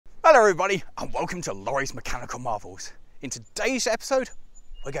Hello everybody and welcome to Lawrie's Mechanical Marvels. In today's episode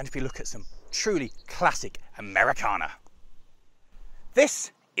we're going to be looking at some truly classic Americana.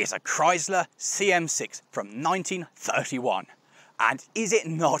 This is a Chrysler CM6 from 1931 and is it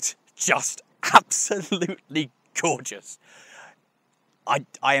not just absolutely gorgeous? I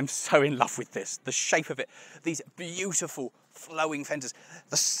am so in love with this. The shape of it, these beautiful flowing fenders,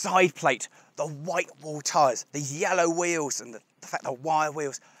 the side plate, the white wall tyres, the yellow wheels and the fact the wire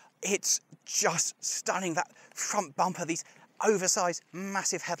wheels. It's just stunning. That front bumper, these oversized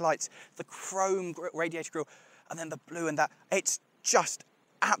massive headlights, the chrome radiator grille, and then the blue and that. It's just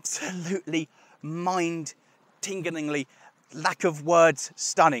absolutely mind-tinglingly, lack of words,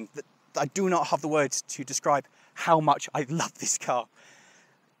 stunning. I do not have the words to describe how much I love this car.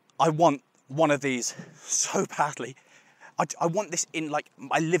 I want one of these so badly. I want this in like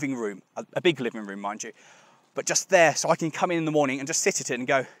my living room, a big living room, mind you, but just there so I can come in the morning and just sit at it and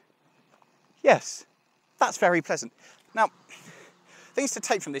go, yes, that's very pleasant. Now, things to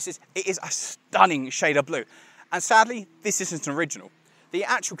take from this is it is a stunning shade of blue. And sadly, this isn't an original. The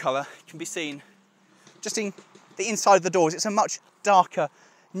actual colour can be seen just in the inside of the doors. It's a much darker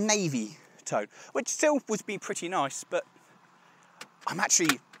navy tone, which still would be pretty nice, but I'm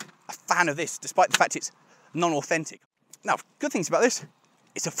actually a fan of this, despite the fact it's non-authentic. Now, good things about this,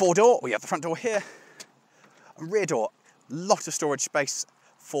 it's a 4-door. We have the front door here, a rear door, lot of storage space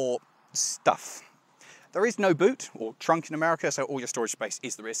for stuff. There is no boot or trunk in America, so all your storage space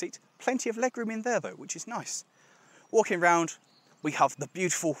is the rear seat. Plenty of legroom in there though, which is nice. Walking around, we have the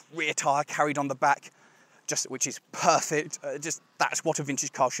beautiful rear tyre carried on the back, which is perfect. That's what a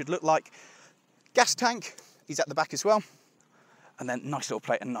vintage car should look like. Gas tank is at the back as well. And then nice little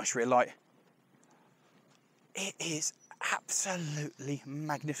plate and nice rear light. It is absolutely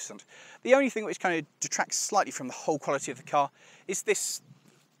magnificent. The only thing which kind of detracts slightly from the whole quality of the car is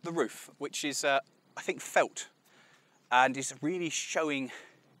the roof, which is I think felt and is really showing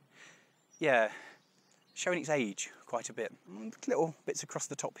its age quite a bit. Little bits across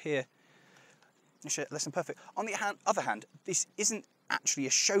the top here, less than perfect. On the other hand, this isn't actually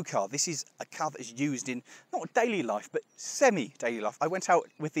a show car. This is a car that is used in not daily life but semi-daily life. I went out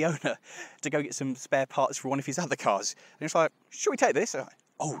with the owner to go get some spare parts for one of his other cars and it's like, should we take this? Like,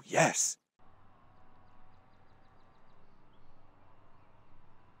 oh yes.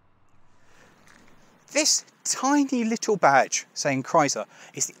 This tiny little badge saying Chrysler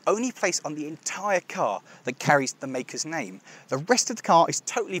is the only place on the entire car that carries the maker's name. The rest of the car is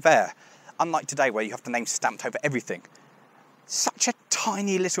totally bare, unlike today where you have the name stamped over everything. Such a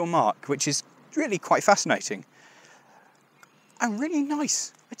tiny little mark, which is really quite fascinating. And really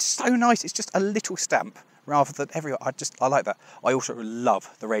nice. It's so nice, it's just a little stamp rather than everywhere. I like that. I also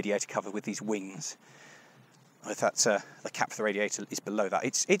love the radiator cover with these wings. If that's the cap for the radiator is below that.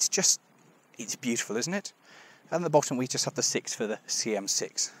 It's beautiful, isn't it? And at the bottom we just have the 6 for the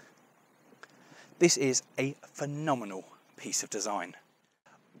CM6. This is a phenomenal piece of design.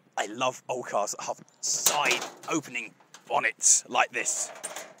 I love old cars that have side opening bonnets like this.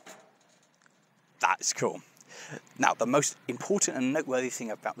 That's cool. Now, the most important and noteworthy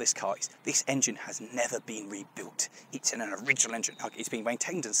thing about this car is this engine has never been rebuilt. It's an original engine. It's been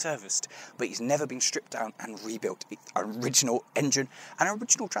maintained and serviced, but it's never been stripped down and rebuilt. It's an original engine and an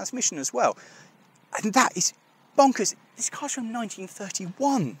original transmission as well. And that is bonkers. This car's from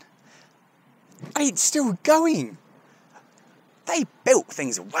 1931. And it's still going. They built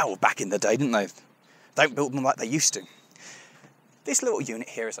things well back in the day, didn't they? Don't build them like they used to. This little unit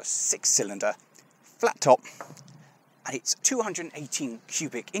here is a 6-cylinder, flat top, and it's 218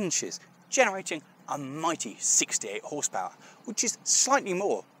 cubic inches, generating a mighty 68 horsepower, which is slightly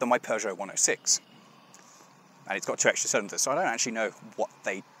more than my Peugeot 106. And it's got 2 extra cylinders, so I don't actually know what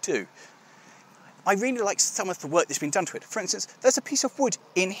they do. I really like some of the work that's been done to it. For instance, there's a piece of wood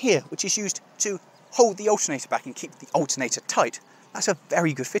in here, which is used to hold the alternator back and keep the alternator tight. That's a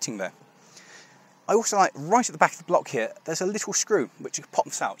very good fitting there. I also like, right at the back of the block here, there's a little screw which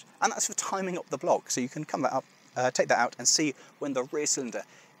pops out, and that's for timing up the block, so you can come that up, take that out and see when the rear cylinder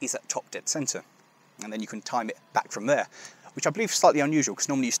is at top dead centre. And then you can time it back from there, which I believe is slightly unusual, because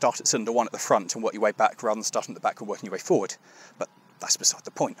normally you start at cylinder 1 at the front and work your way back, rather than starting at the back and working your way forward. But that's beside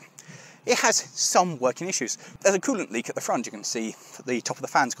the point. It has some working issues. There's a coolant leak at the front. You can see the top of the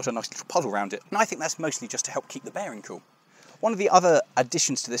fan's got a nice little puddle around it, and I think that's mostly just to help keep the bearing cool. One of the other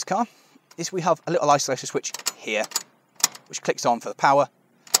additions to this car is we have a little isolator switch here, which clicks on for the power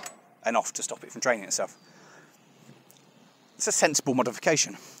and off to stop it from draining itself. It's a sensible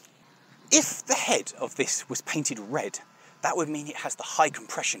modification. If the head of this was painted red, that would mean it has the high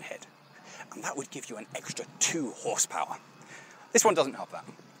compression head, and that would give you an extra 2 horsepower. This one doesn't have that.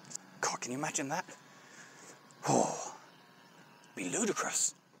 God, can you imagine that? Oh, be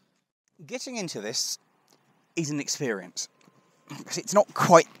ludicrous. Getting into this is an experience, because it's not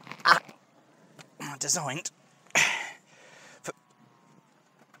quite designed for...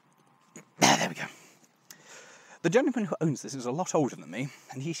 There we go. The gentleman who owns this is a lot older than me,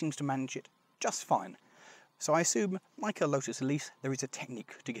 and he seems to manage it just fine. So I assume, like a Lotus Elise, there is a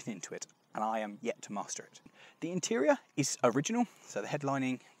technique to get into it, and I am yet to master it. The interior is original, so the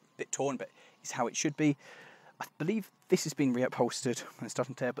headlining, a bit torn, but is how it should be. I believe this has been reupholstered when it's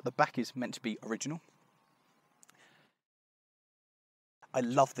starting to tear, but the back is meant to be original. I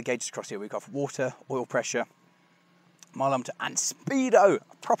love the gauges across here. We've got water, oil pressure, mileometer, and speedo,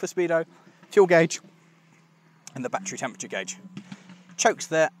 a proper speedo, fuel gauge, and the battery temperature gauge. Chokes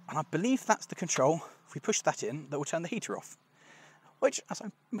there, and I believe that's the control, if we push that in, that will turn the heater off. Which, as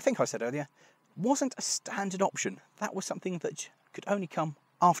I think I said earlier, wasn't a standard option. That was something that could only come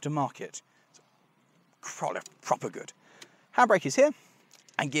aftermarket. Proper good. Handbrake is here,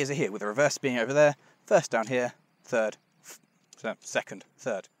 and gears are here, with the reverse being over there, first down here, third, second,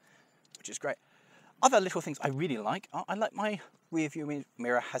 third, which is great. Other little things I really like, I like my rear view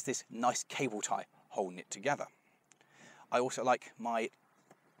mirror has this nice cable tie holding it together. I also like my,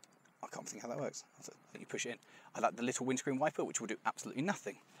 I can't think how that works, you push it in. I like the little windscreen wiper, which will do absolutely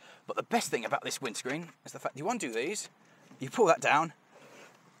nothing. But the best thing about this windscreen is the fact you undo these, you pull that down,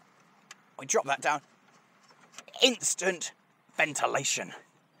 we drop that down, instant ventilation.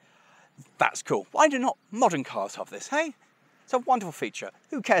 That's cool. Why do not modern cars have this, hey? It's a wonderful feature.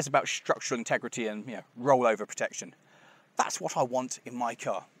 Who cares about structural integrity and, you know, rollover protection? That's what I want in my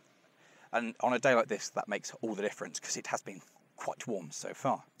car. And on a day like this, that makes all the difference, because it has been quite warm so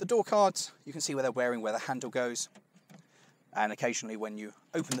far. The door cards, you can see where they're wearing, where the handle goes. And occasionally when you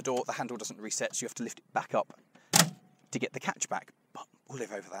open the door, the handle doesn't reset, so you have to lift it back up to get the catch back. But we'll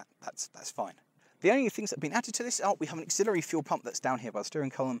live over that, that's fine. The only things that have been added to this are, we have an auxiliary fuel pump that's down here by the steering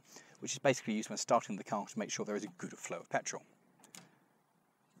column, which is basically used when starting the car to make sure there is a good flow of petrol.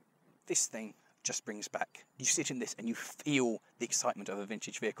 This thing just brings back, you sit in this and you feel the excitement of a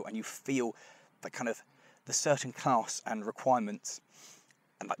vintage vehicle, and you feel the kind of the certain class and requirements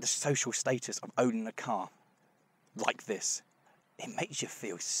and like the social status of owning a car like this. It makes you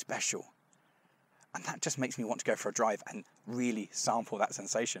feel special, and that just makes me want to go for a drive and really sample that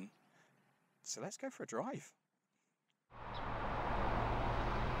sensation. So let's go for a drive.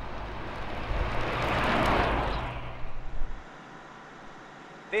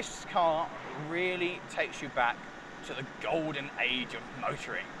 This car really takes you back to the golden age of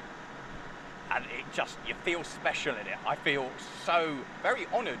motoring. And it just, you feel special in it. I feel so very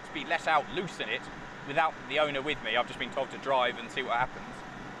honoured to be let out loose in it without the owner with me. I've just been told to drive and see what happens.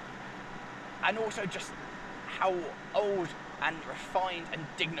 And also just how old and refined and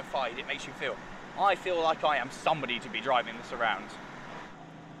dignified it makes you feel. I feel like I am somebody to be driving this around.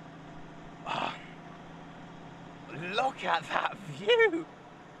 Oh, look at that view!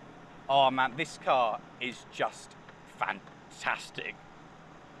 Oh man, this car is just fantastic.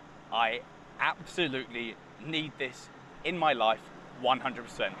 I absolutely need this in my life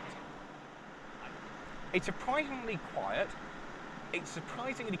 100%. It's surprisingly quiet. It's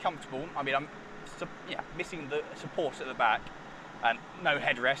surprisingly comfortable. I mean, I'm missing the support at the back and no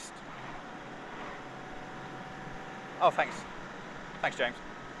headrest. Oh, thanks. Thanks, James.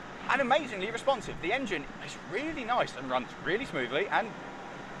 And amazingly responsive. The engine is really nice and runs really smoothly and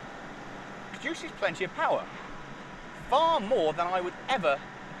produces plenty of power. Far more than I would ever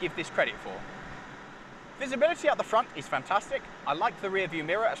give this credit for. Visibility at the front is fantastic. I like the rear view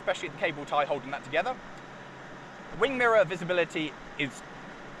mirror, especially the cable tie holding that together. Wing mirror visibility is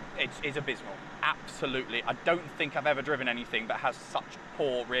abysmal. Absolutely. I don't think I've ever driven anything that has such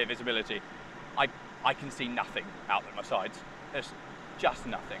poor rear visibility. I can see nothing out at my sides. There's just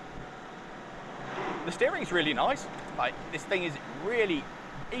nothing. The steering is really nice. Like, this thing is really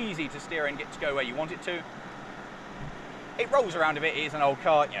easy to steer and get to go where you want it to. It rolls around a bit. It is an old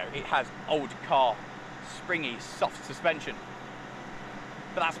car. You know, it has old car springy, soft suspension.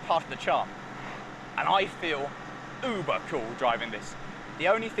 But that's part of the charm. And I feel uber cool driving this. The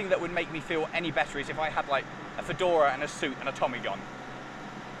only thing that would make me feel any better is if I had like a fedora and a suit and a Tommy gun.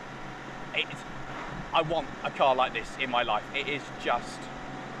 I want a car like this in my life. It is just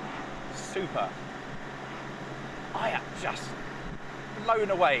super. I am just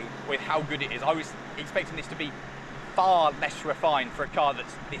blown away with how good it is. I was expecting this to be far less refined for a car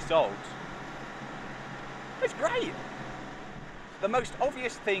that's this old. It's great. The most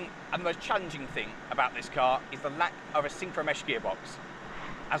obvious thing and the most challenging thing about this car is the lack of a synchro mesh gearbox.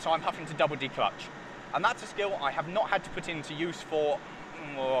 And so I'm having to double declutch. And that's a skill I have not had to put into use for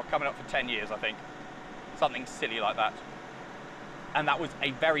or coming up for 10 years, I think. Something silly like that. And that was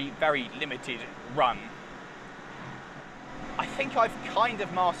a very, very limited run. I think I've kind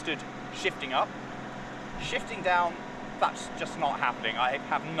of mastered shifting up. Shifting down, that's just not happening. I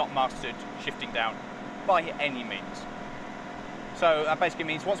have not mastered shifting down by any means. So that basically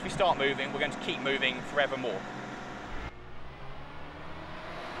means once we start moving, we're going to keep moving forevermore.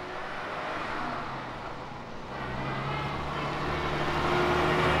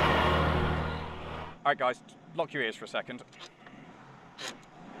 Alright guys, lock your ears for a second.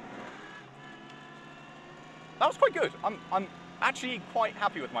 That was quite good. I'm actually quite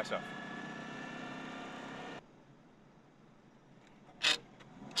happy with myself.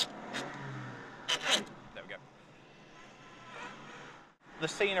 There we go. The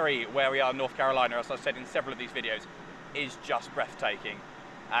scenery where we are in North Carolina, as I've said in several of these videos, is just breathtaking.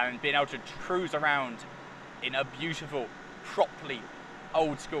 And being able to cruise around in a beautiful, properly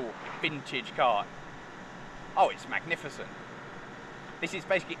old school vintage car, oh, it's magnificent. This is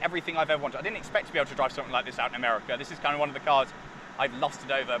basically everything I've ever wanted. I didn't expect to be able to drive something like this out in America. This is kind of one of the cars I've lusted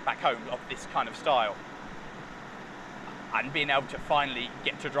over back home of this kind of style. And being able to finally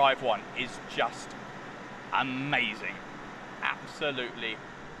get to drive one is just amazing. Absolutely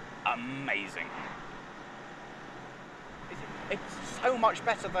amazing. It's so much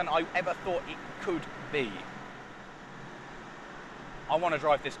better than I ever thought it could be. I want to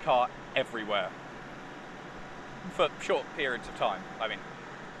drive this car everywhere. For short periods of time. I mean,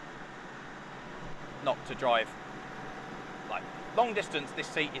 not to drive like long distance. This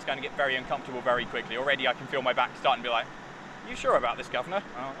seat is going to get very uncomfortable very quickly. Already I can feel my back starting to be like, you sure about this, Governor?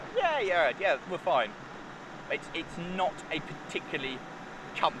 Yeah, we're fine. It's not a particularly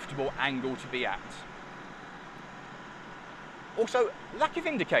comfortable angle to be at. Also, lack of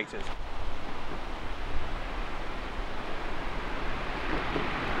indicators.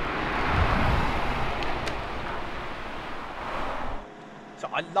 So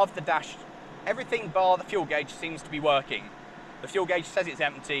I love the dash. Everything bar the fuel gauge seems to be working. The fuel gauge says it's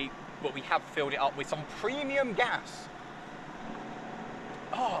empty, but we have filled it up with some premium gas.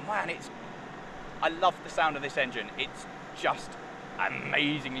 Oh man, I love the sound of this engine. It's just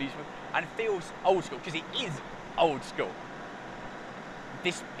amazingly smooth and it feels old school because it is old school.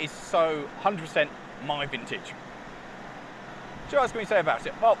 This is so 100% my vintage. So what else can we say about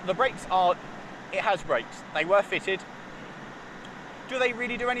it? Well, the brakes it has brakes. They were fitted. Do they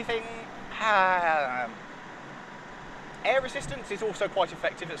really do anything? Air resistance is also quite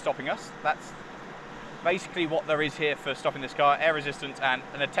effective at stopping us. That's basically what there is here for stopping this car. Air resistance and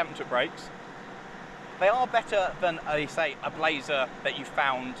an attempt at brakes. They are better than, say, a Blazer that you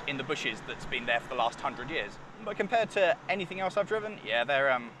found in the bushes that's been there for the last 100 years. But compared to anything else I've driven, yeah,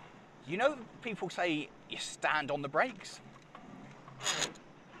 they're, you know, people say you stand on the brakes.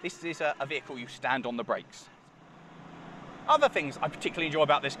 This is a vehicle you stand on the brakes. Other things I particularly enjoy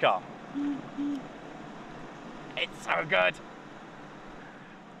about this car. It's so good.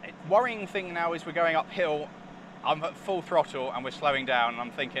 The worrying thing now is we're going uphill, I'm at full throttle and we're slowing down and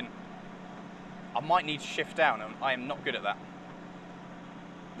I'm thinking, I might need to shift down and I am not good at that.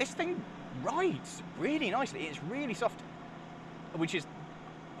 This thing rides really nicely, it's really soft, which is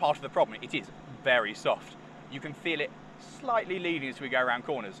part of the problem. It is very soft. You can feel it slightly leading as we go around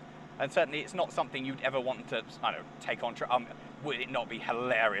corners. And certainly it's not something you'd ever want to, I don't know, take on track. Would it not be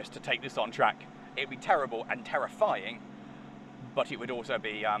hilarious to take this on track? It'd be terrible and terrifying, but it would also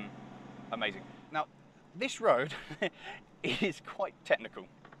be amazing. Now, this road is quite technical.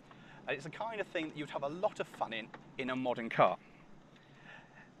 And it's the kind of thing that you'd have a lot of fun in a modern car.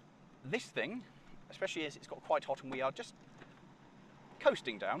 This thing, especially as it's got quite hot and we are just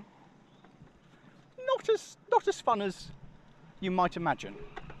coasting down, not as fun as you might imagine.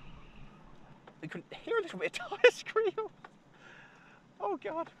 You can hear a little bit of tyre squeal. Oh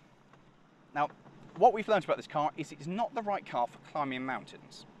God. Now, what we've learned about this car is it's not the right car for climbing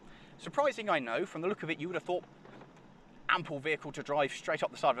mountains. Surprising, I know. From the look of it, you would have thought ample vehicle to drive straight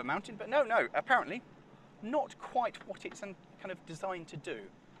up the side of a mountain, but no, apparently not quite what it's kind of designed to do.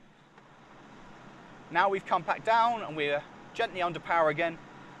 Now we've come back down and we're gently under power again.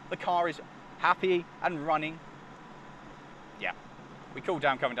 The car is happy and running. Yeah, we cooled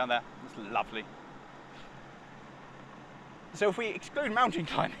down coming down there. It's lovely. So if we exclude mountain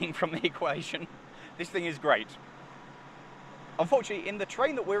climbing from the equation, this thing is great. Unfortunately, in the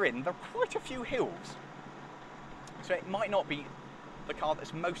terrain that we're in, there are quite a few hills. So it might not be the car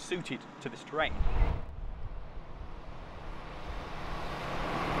that's most suited to this terrain.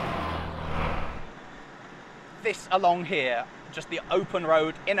 This along here, just the open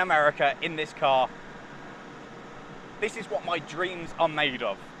road in America in this car, This is what my dreams are made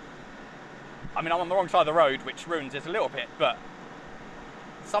of. I mean, I'm on the wrong side of the road, which ruins it a little bit, but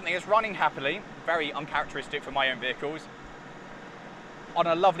something that's running happily, very uncharacteristic for my own vehicles, on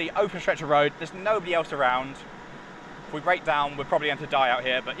a lovely open stretch of road. There's nobody else around. If we break down, we're probably going to die out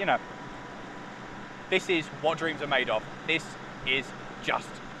here, but you know, this is what dreams are made of. This is just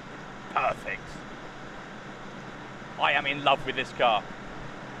perfect. I am in love with this car.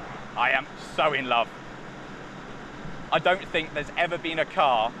 I am so in love. I don't think there's ever been a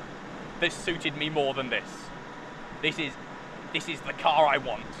car that suited me more than this. This is the car I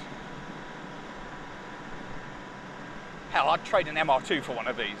want. Hell, I'd trade an MR2 for one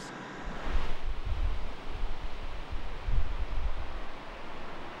of these.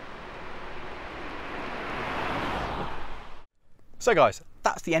 So guys,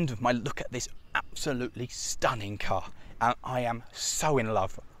 that's the end of my look at this absolutely stunning car, and I am so in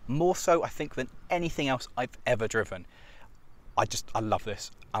love. More so, I think, than anything else I've ever driven. I love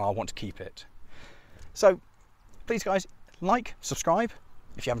this, and I want to keep it. So please guys, like, subscribe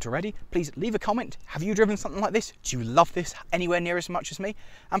if you haven't already. Please leave a comment. Have you driven something like this? Do you love this anywhere near as much as me?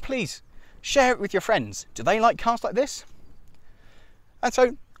 And please share it with your friends. Do they like cars like this? And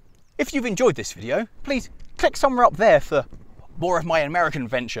so if you've enjoyed this video, please click somewhere up there for more of my American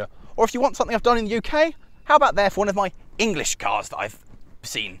adventure. Or if you want something I've done in the UK, how about there for one of my English cars that I've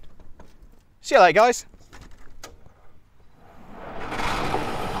seen? See you later guys.